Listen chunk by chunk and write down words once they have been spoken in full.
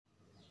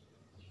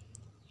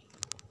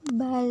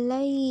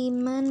balai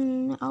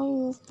man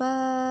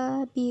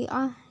awfa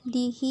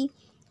bi'ahdihi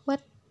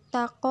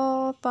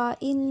wattaqa fa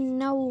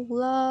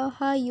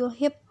innallaha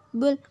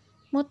yuhibbul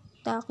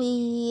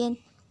muttaqin.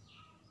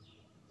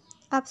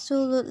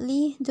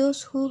 Absolutely,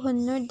 those who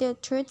honor the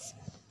truth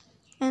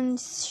and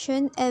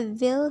shun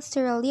evil,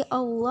 surely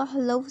Allah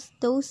loves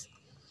those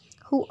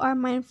who are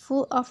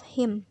mindful of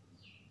Him.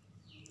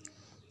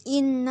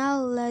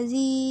 Innal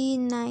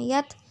ladzina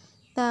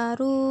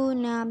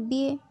yattaruna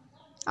bi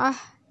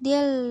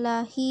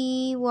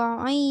ahdillahi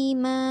wa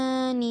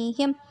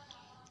imanihim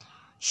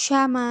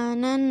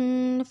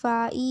syamanan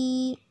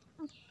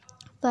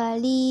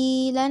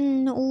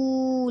falilan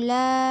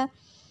ulaika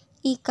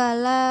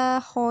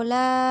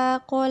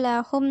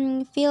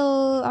khalaqalahum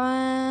fil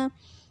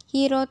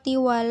akhirati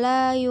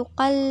wala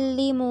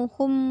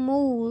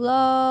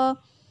yukallimuhumullahu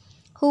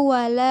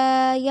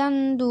wala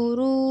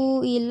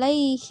yanduru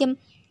ilaihim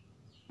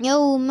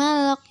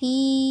yaumal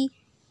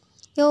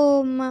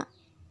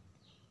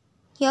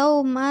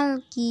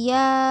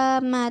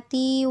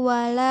qiyamati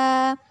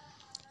wala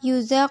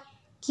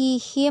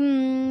yuzakkihim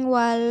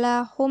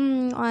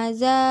walahum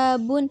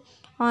azabun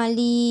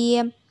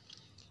alim.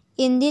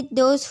 Indeed,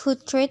 those who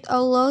treat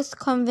Allah's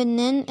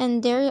covenant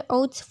and their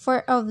oaths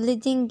for a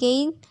fleeting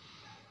gain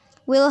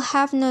will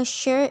have no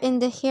share in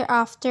the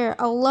hereafter.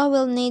 Allah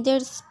will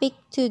neither speak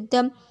to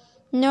them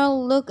nor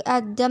look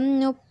at them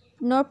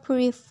nor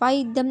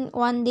purify them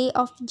one day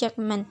of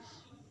judgment,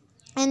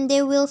 and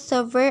they will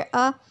suffer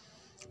a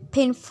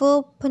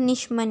painful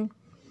punishment.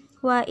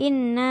 Wa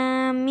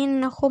inna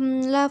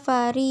minhum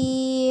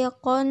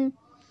lafariqan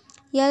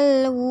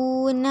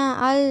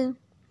yalwuna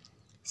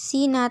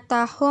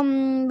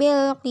al-sinatahum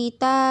bil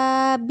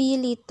kitabi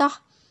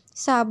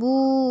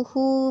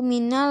litahsabuhu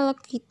minal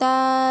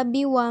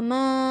kitabi wa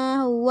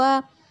ma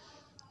huwa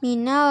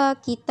minal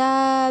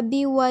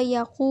kitabi wa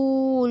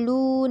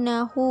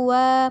yaquluna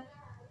huwa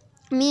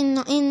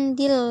min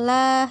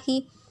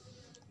indillahi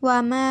wa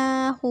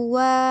ma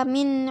huwa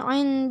min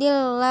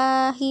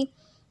indillahi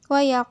wa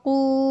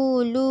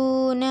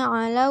yaquluna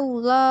ala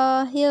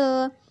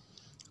Allahil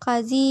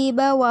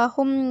kaziba wa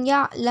hum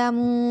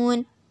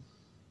ya'lamun.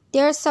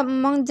 There are some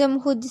among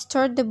them who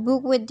distort the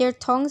book with their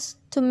tongues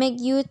to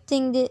make you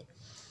think that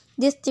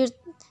this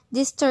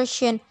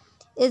distortion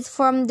is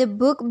from the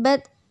book,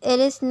 but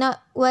it is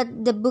not what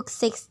the book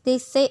says. They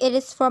say it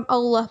is from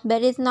Allah,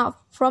 but it is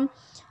not from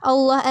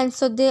Allah, and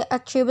so they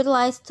attribute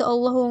lies to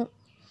Allah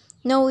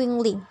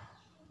knowingly.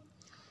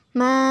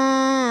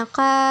 Ma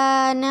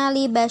kana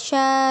li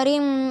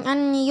basharin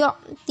an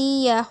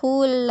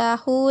yu'tiyahu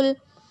lahul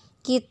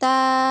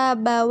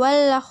kitaba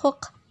wal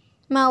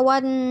hukma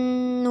wan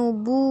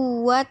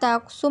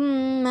nubuwata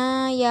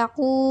summa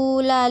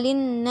yaqula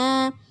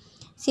linna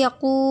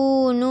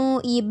yakunu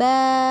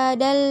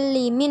ibadal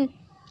limin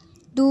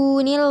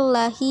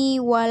dunillahi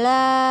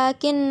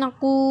walakin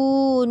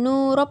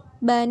kunu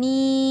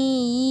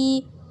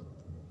rabbani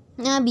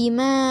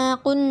bima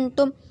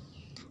kuntum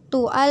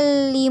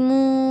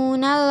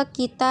tu'allimunal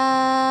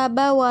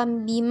kitaba wa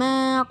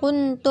bima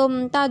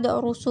kuntum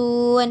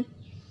tadrusun.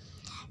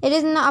 It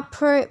is not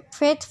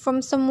appropriate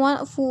from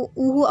someone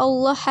who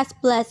Allah has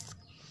blessed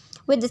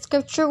with the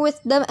scripture,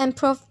 wisdom, and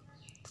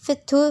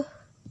prophet to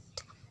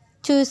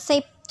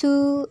say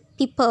to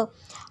people,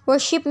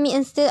 worship me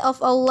instead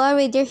of Allah.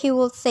 Rather, he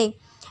will say,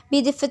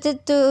 be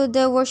devoted to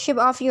the worship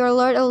of your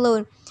Lord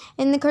alone,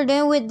 in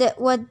accordance with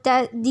what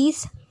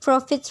these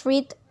prophets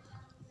read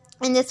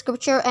in the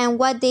scripture and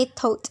what they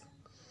taught.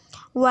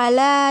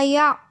 Wala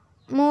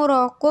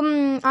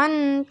ya'murukum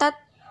an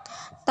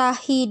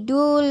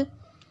tattahidul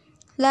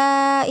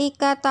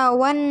laikata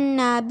wan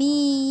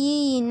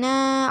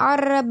nabiyina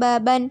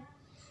arbaban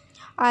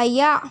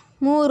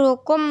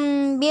aya'murukum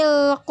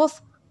bil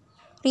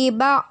kufri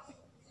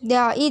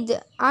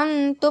ba'id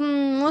antum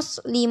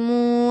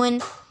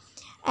muslimun.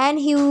 And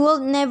he will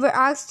never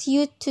ask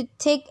you to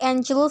take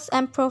angels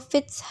and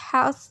prophets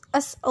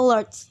as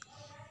lords.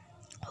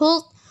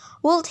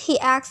 Would he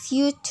ask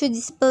you to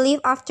disbelieve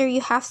after you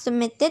have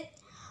submitted?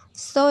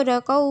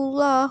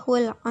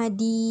 Sadaqallahul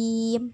Adim.